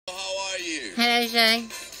are you? Hello, Zayne.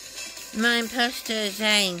 My imposter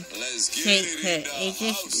Zayne. Let's get Secret.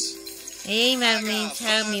 He emailed me and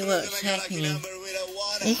told me what's happening.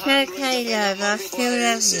 It's okay, love. I still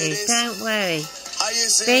love you. Don't worry.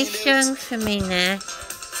 Be strong for me now.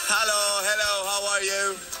 Hello, how are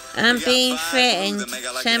you? I'm being threatened.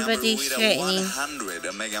 Somebody's threatening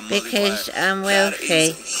because I'm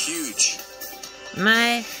wealthy.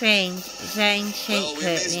 My friend Zayne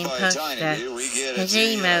Secret, the imposter, has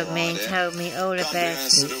emailed me and told me all about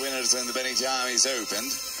it.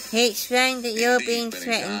 He explained that you're being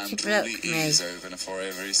threatened to block me.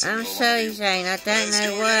 I'm sorry, Zayne, I don't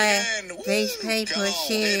know why these people are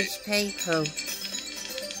serious people.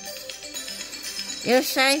 You're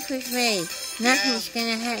safe with me. Nothing's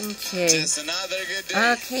going to happen to you.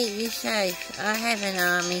 I'll keep you safe. I have an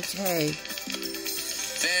army too.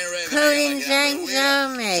 Call in Zayne's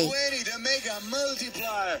army.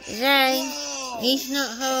 Zayne, he's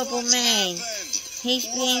not a horrible man. He's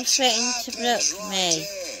being threatened to block me.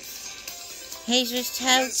 He was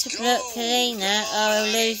told to block Helena or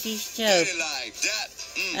he'll lose his job.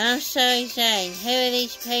 I'm sorry, Zayne. Who are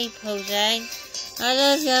these people, Zayne? I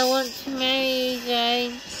love you. I want to marry you,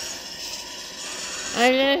 Zayne.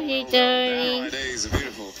 I love you, darling.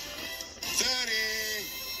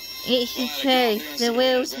 It's the truth. The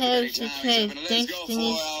will tells the truth.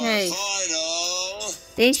 Destiny's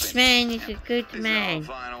truth. This man is a good man.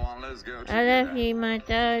 I love you, my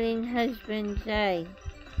darling husband, Zayne.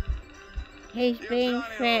 He's being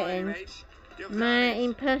threatened. My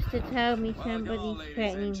imposter told me somebody's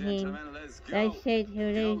threatening him. They said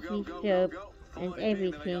he'll lose his job and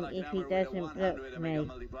everything if he doesn't block me.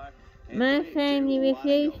 My family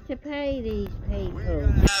refused to pay these people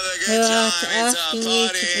who are asking you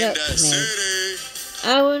to block me.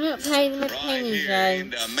 I will not pay them a penny, Zayne,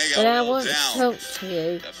 but I want to talk to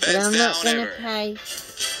you, but I'm not going to pay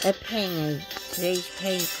a penny. These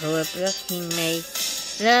people are blocking me.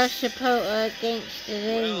 Last supporter against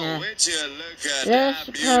Arena. Last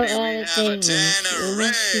supporter against demons. We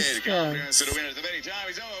must be strong.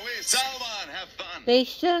 Be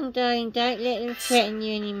strong, darling. Don't let them threaten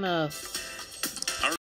you anymore.